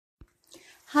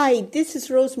Hi, this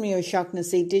is Rosemary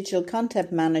O'Shaughnessy, Digital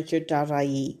Content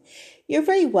Manager.ie. You're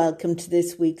very welcome to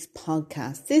this week's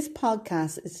podcast. This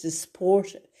podcast is to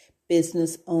support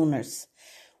business owners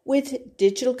with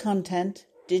digital content,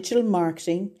 digital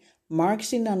marketing,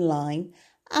 marketing online,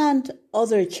 and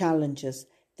other challenges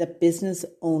that business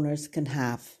owners can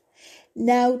have.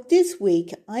 Now, this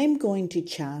week, I'm going to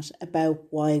chat about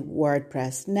why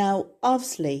WordPress. Now,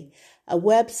 obviously, a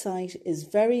website is a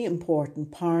very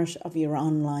important part of your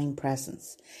online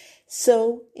presence.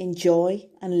 So, enjoy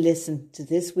and listen to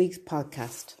this week's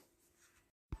podcast.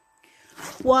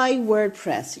 Why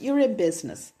WordPress? You're in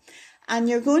business and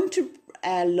you're going to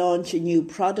launch a new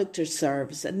product or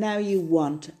service, and now you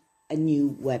want a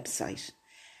new website.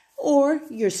 Or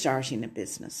you're starting a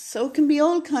business. So it can be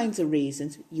all kinds of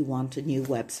reasons you want a new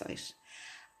website.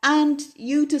 And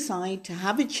you decide to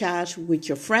have a chat with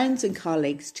your friends and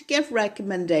colleagues to get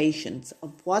recommendations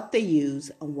of what they use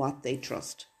and what they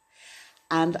trust.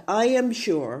 And I am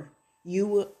sure you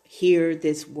will hear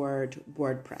this word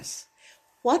WordPress.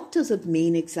 What does it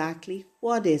mean exactly?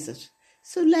 What is it?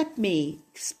 So let me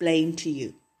explain to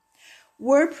you.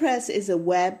 WordPress is a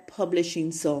web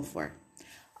publishing software.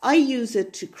 I use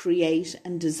it to create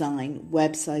and design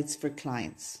websites for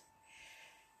clients.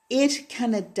 It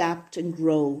can adapt and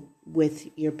grow with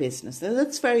your business. Now,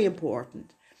 that's very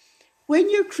important.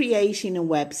 When you're creating a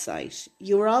website,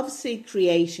 you're obviously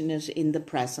creating it in the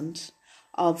present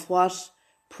of what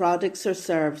products or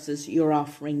services you're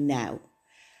offering now.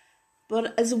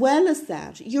 But as well as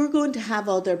that, you're going to have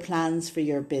other plans for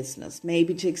your business,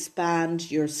 maybe to expand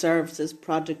your services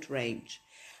product range.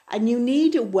 And you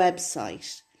need a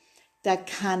website that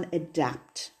can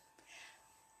adapt.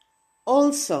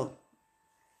 Also,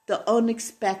 the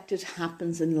unexpected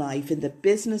happens in life, in the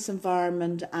business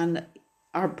environment and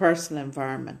our personal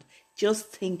environment. Just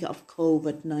think of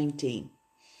COVID-19.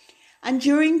 And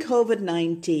during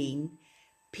COVID-19,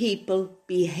 people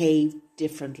behaved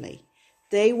differently.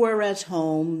 They were at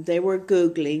home, they were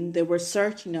Googling, they were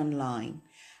searching online,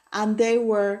 and they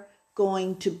were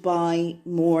going to buy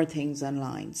more things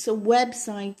online. So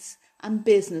websites and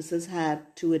businesses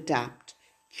had to adapt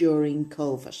during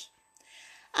COVID.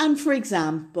 And for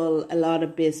example, a lot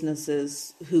of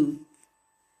businesses who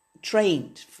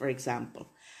trained, for example,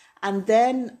 and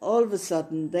then all of a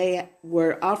sudden they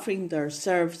were offering their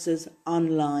services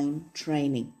online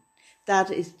training.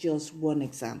 That is just one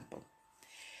example.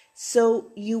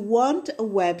 So you want a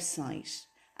website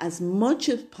as much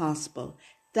as possible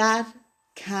that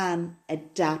can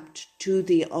adapt to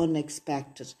the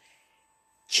unexpected,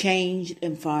 changed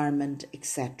environment,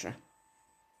 etc.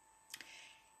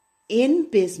 In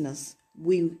business,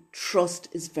 trust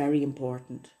is very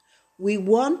important. We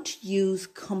want to use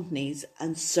companies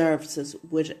and services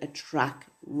with a track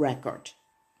record.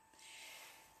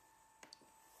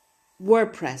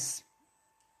 WordPress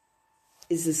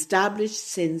is established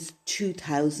since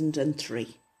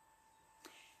 2003.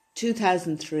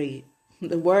 2003,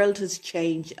 the world has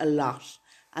changed a lot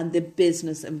and the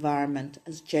business environment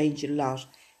has changed a lot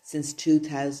since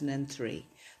 2003.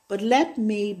 But let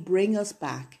me bring us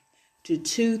back to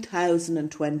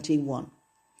 2021.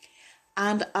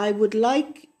 And I would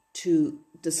like to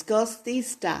discuss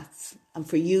these stats and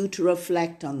for you to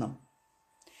reflect on them.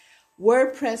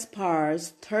 WordPress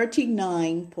powers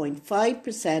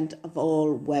 39.5% of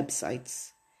all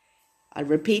websites. I'll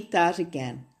repeat that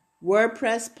again.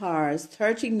 WordPress powers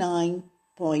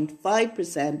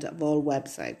 39.5% of all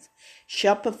websites.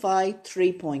 Shopify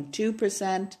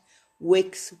 3.2%,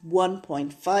 Wix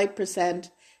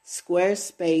 1.5%,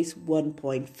 Squarespace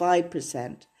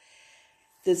 1.5%.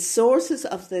 The sources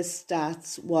of this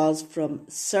stats was from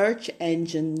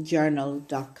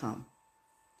searchenginejournal.com.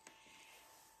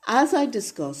 As I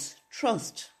discuss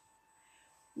trust,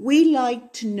 we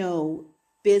like to know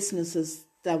businesses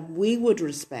that we would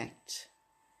respect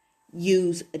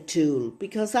use a tool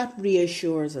because that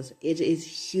reassures us it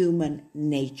is human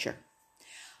nature.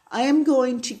 I am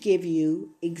going to give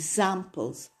you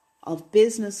examples of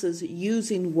businesses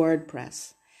using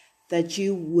WordPress that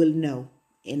you will know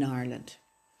in Ireland.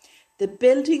 The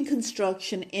Building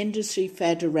Construction Industry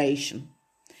Federation,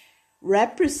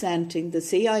 representing the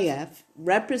CIF,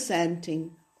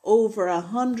 representing over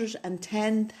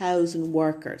 110,000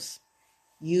 workers,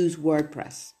 use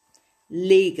WordPress.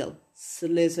 Legal,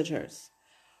 solicitors.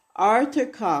 Arthur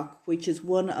Cock, which is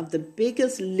one of the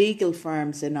biggest legal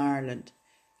firms in Ireland,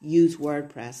 use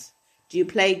WordPress. Do you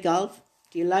play golf?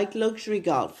 Do you like luxury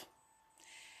golf?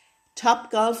 Top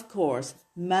Golf Course,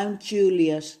 Mount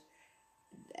Juliet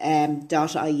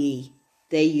 .ie,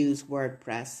 they use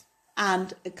WordPress.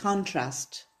 And a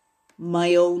contrast,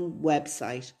 my own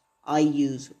website, I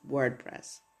use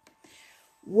WordPress.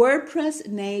 WordPress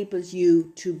enables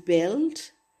you to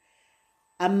build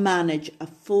and manage a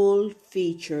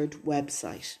full-featured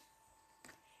website,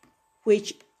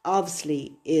 which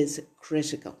obviously is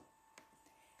critical.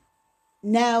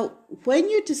 Now,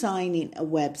 when you're designing a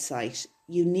website,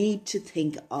 you need to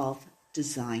think of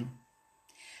design,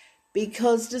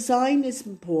 because design is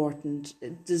important.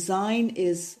 Design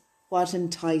is what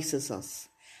entices us,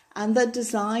 and that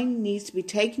design needs to be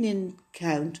taken into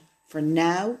account for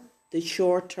now, the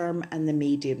short term and the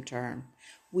medium term.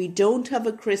 We don't have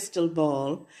a crystal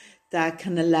ball that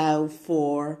can allow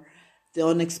for the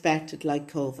unexpected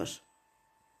like COVID.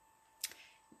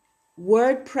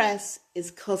 WordPress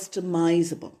is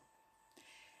customizable.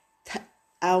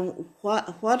 And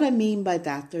what I mean by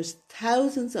that, there's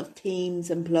thousands of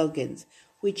themes and plugins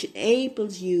which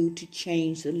enables you to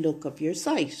change the look of your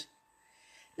site.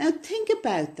 Now think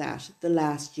about that the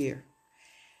last year.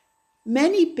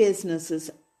 Many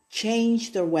businesses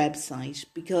changed their website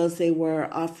because they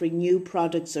were offering new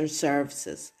products or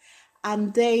services,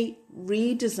 and they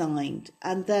redesigned,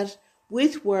 and that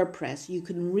with WordPress you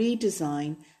can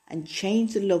redesign and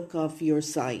change the look of your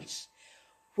site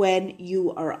when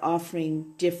you are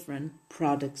offering different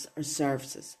products or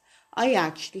services. I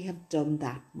actually have done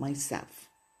that myself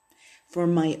for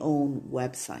my own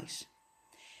website.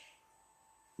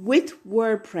 With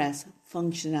WordPress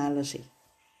functionality,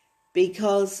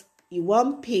 because you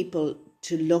want people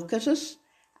to look at it,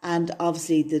 and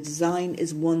obviously the design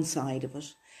is one side of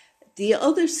it. The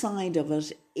other side of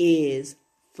it is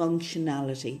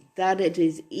functionality, that it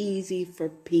is easy for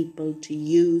people to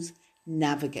use,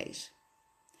 navigate.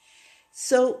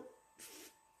 So,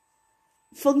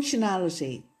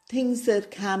 functionality, things that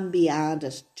can be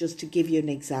added, just to give you an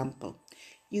example.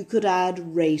 You could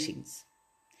add ratings.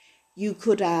 You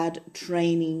could add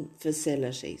training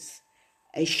facilities,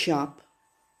 a shop,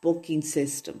 booking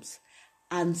systems,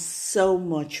 and so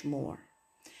much more.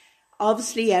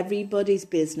 Obviously, everybody's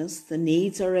business, the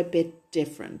needs are a bit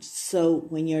different. So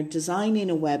when you're designing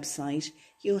a website,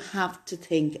 you have to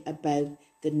think about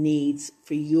the needs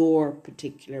for your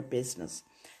particular business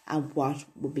and what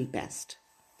would be best.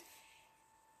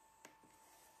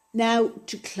 Now,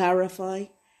 to clarify,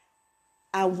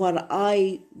 and what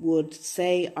I would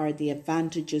say are the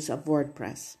advantages of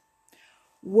WordPress.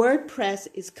 WordPress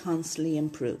is constantly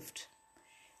improved.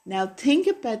 Now think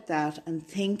about that and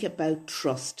think about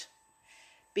trust.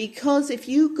 Because if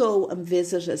you go and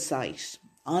visit a site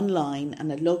online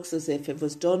and it looks as if it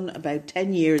was done about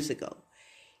 10 years ago,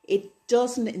 it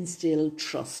doesn't instill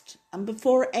trust. And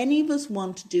before any of us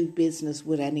want to do business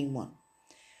with anyone,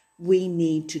 we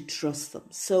need to trust them.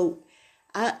 So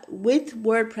with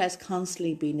WordPress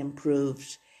constantly being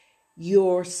improved,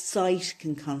 your site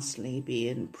can constantly be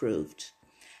improved.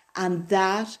 And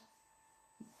that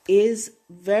is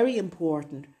very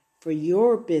important for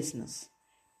your business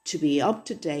to be up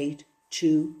to date,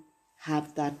 to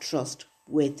have that trust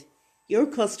with your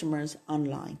customers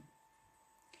online.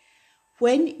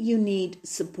 When you need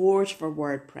support for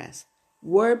WordPress,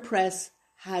 WordPress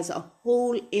has a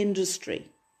whole industry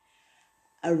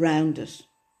around it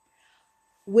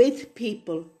with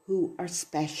people who are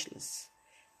specialists.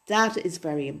 That is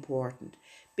very important,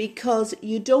 because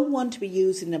you don't want to be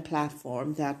using a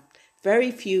platform that very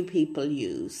few people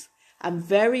use and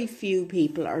very few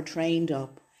people are trained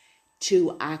up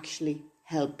to actually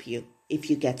help you if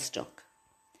you get stuck.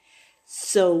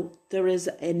 So there is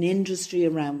an industry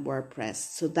around WordPress,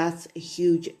 so that's a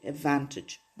huge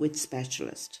advantage with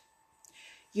specialists.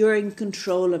 You're in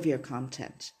control of your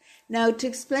content. Now, to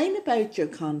explain about your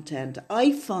content,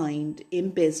 I find in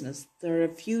business there are a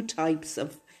few types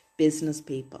of business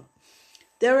people.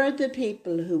 There are the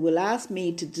people who will ask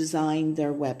me to design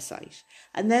their website,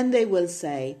 and then they will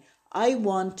say, I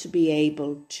want to be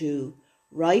able to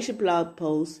write a blog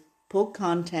post, put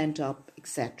content up,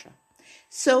 etc.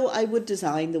 So I would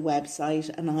design the website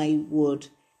and I would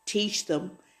teach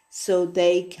them so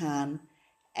they can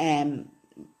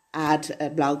add a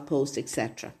blog post,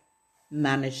 etc.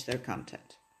 Manage their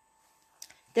content.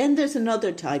 Then there's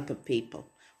another type of people,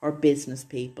 or business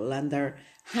people, and they're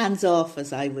hands-off,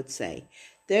 as I would say.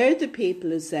 They're the people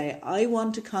who say, I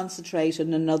want to concentrate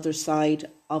on another side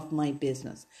of my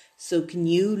business. So can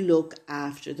you look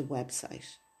after the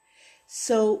website?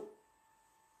 So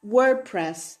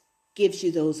WordPress gives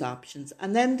you those options.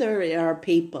 And then there are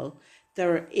people that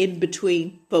are in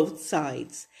between both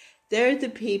sides. They're the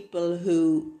people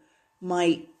who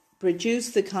might produce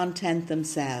the content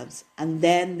themselves, and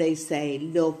then they say,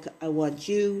 look, I want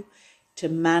you to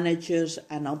manage it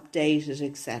and update it,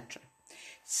 etc.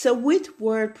 So with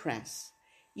WordPress,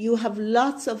 You have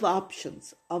lots of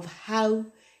options of how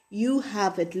you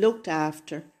have it looked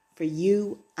after for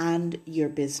you and your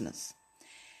business.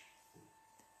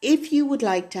 If you would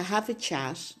like to have a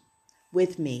chat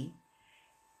with me,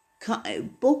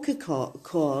 book a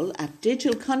call at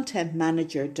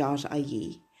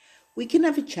digitalcontentmanager.ie. We can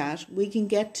have a chat, we can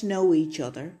get to know each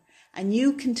other, and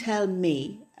you can tell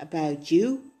me about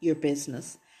you, your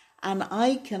business, and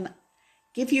I can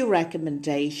give you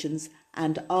recommendations,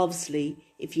 and obviously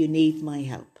if you need my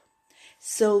help.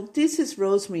 So this is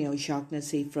Rosemary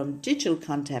O'Shaughnessy from Digital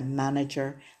Content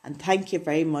Manager, and thank you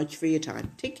very much for your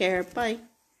time. Take care. Bye.